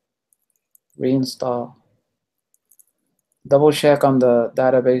 reinstall, double check on the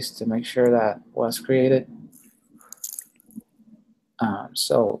database to make sure that was created.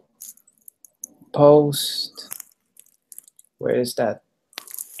 So post, where is that?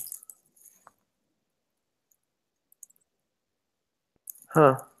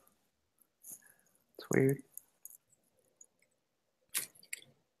 Huh. It's weird.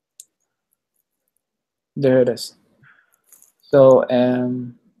 There it is. So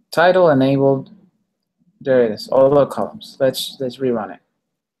title enabled. There it is. All the columns. Let's rerun it.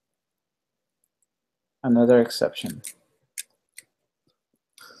 Another exception.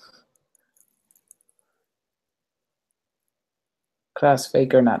 Class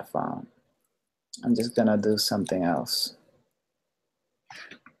faker not found. I'm just gonna do something else.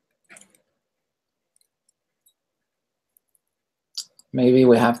 Maybe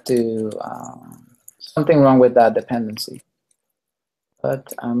we have to, something wrong with that dependency.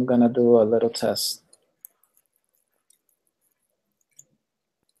 But I'm gonna do a little test.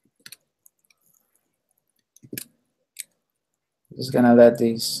 Just gonna let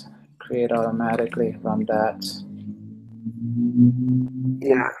these create automatically from that.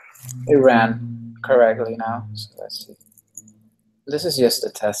 Yeah. It ran correctly now, so let's see. This is just a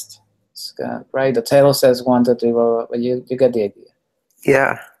test. It's gonna, right, the table says 1 to 0, but you get the idea.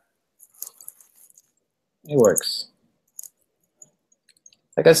 Yeah. It works.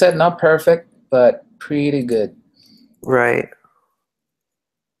 Like I said, not perfect, but pretty good. Right.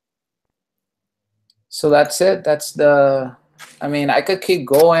 So that's it. That's the, I mean, I could keep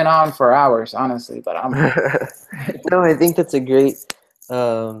going on for hours, honestly, but I'm. No, I think that's a great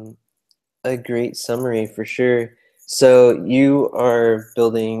summary for sure. So you are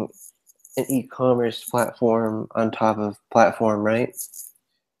building an e-commerce platform on top of platform, right?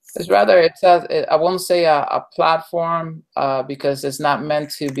 It's rather, I won't say a platform because it's not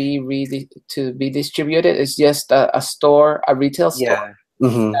meant to be distributed. It's just a store, a retail store. Yeah.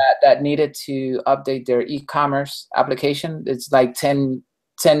 Mm-hmm. that needed to update their e-commerce application. It's like 10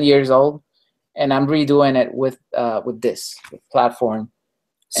 years old, and I'm redoing it with this platform.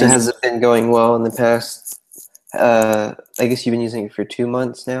 So has it been going well in the past? I guess you've been using it for 2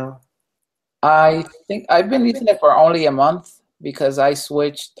 months now? I think I've been using it for only a month because I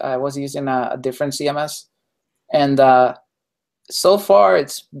switched. I was using a different CMS, and so far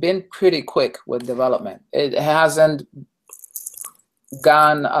it's been pretty quick with development. It hasn't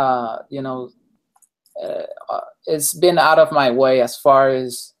gone, it's been out of my way as far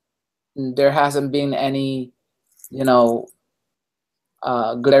as there hasn't been any,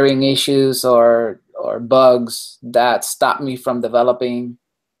 glaring issues or bugs that stop me from developing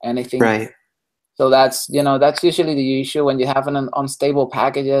anything. Right. So that's usually the issue when you have an unstable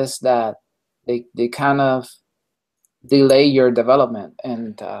packages that they kind of delay your development.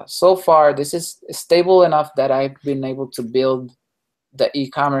 And so far, this is stable enough that I've been able to build the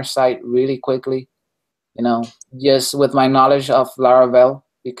e-commerce site really quickly, you know, just with my knowledge of Laravel,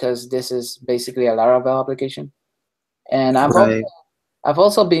 because this is basically a Laravel application. And Right. I've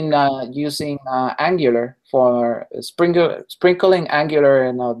also been using Angular for sprinkling Angular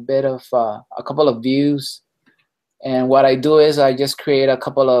in a bit of a couple of views. And what I do is I just create a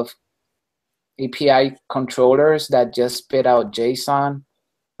couple of API controllers that just spit out JSON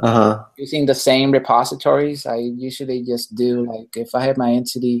Uh-huh. using the same repositories. I usually just do, like, if I have my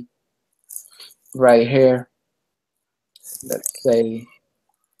entity right here, let's say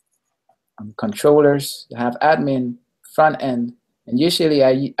controllers, have admin, front end, and usually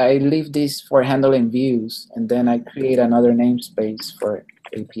I leave these for handling views, and then I create another namespace for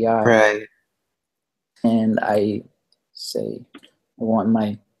API, Right. and I say I want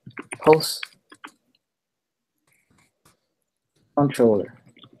my post controller.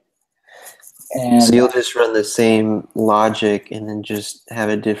 So And you'll just run the same logic and then just have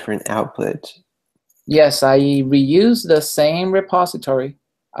a different output. yes, I reuse the same repository.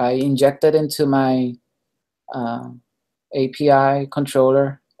 I inject it into my uh, API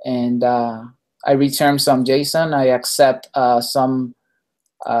controller, and I return some JSON. I accept some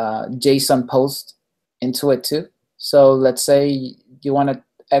JSON post into it too. So let's say you wanted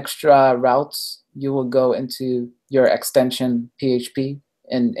extra routes, you will go into your extension PHP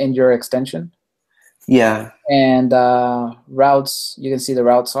in your extension. Yeah, And routes, you can see the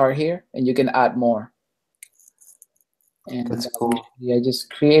routes are here, and you can add more. And that's cool. usually I just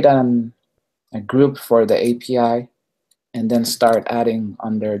create a group for the API and then start adding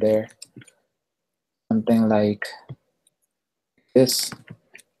under there something like this.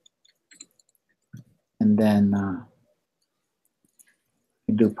 And then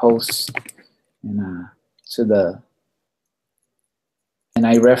you do posts and to the, and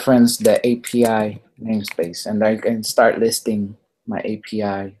I reference the API namespace, and I can start listing my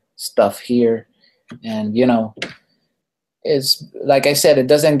API stuff here. And you know, it's like I said, it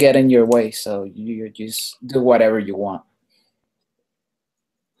doesn't get in your way, so you just do whatever you want.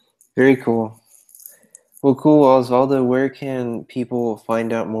 Very cool. Well, cool, Osvaldo. Where can people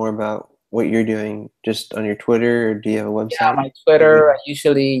find out more about what you're doing? Just on your Twitter, or do you have a Yeah, website? my Twitter, I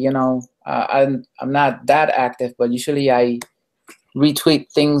usually, you know, I'm not that active, but usually I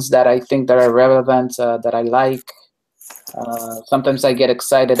retweet things that I think that are relevant, that I like. Sometimes I get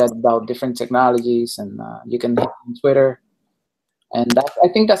excited about different technologies, and you can hit on Twitter, and I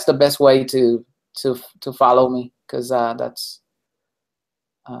think that's the best way to follow me, because that's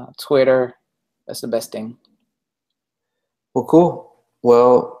Twitter. That's the best thing. Well, cool.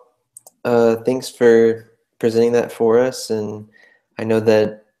 Well, thanks for presenting that for us. And I know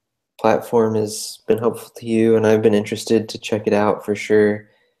that platform has been helpful to you, and I've been interested to check it out for sure.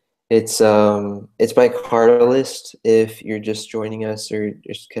 It's by Cartalyst if you're just joining us or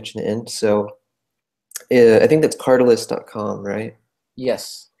just catching the end. So I think that's cartalyst.com, right?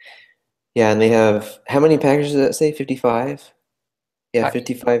 Yes. Yeah, and they have, how many packages does that say? 55? Yeah, Package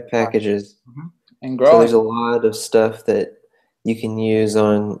 55 packages. and So growing. there's a lot of stuff that you can use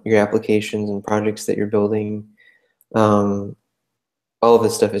on your applications and projects that you're building. Um, all of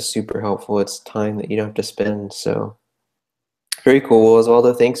this stuff is super helpful. It's time that you don't have to spend. So very cool. Well,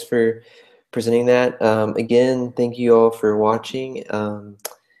 Osvaldo, thanks for presenting that. Again, thank you all for watching.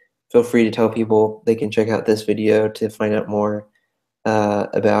 Feel free to tell people they can check out this video to find out more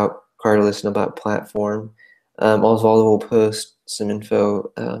about Cartalyst and about platform. Osvaldo will post some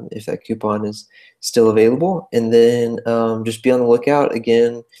info if that coupon is still available. And then just be on the lookout.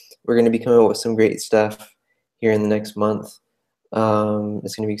 Again, we're going to be coming up with some great stuff here in the next month.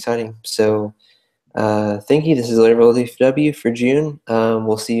 It's going to be exciting. So thank you. This is Laravel DFW for June.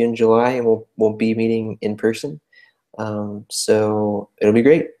 We'll see you in July, and we'll be meeting in person. So it'll be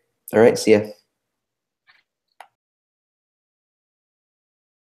great. All right, see ya.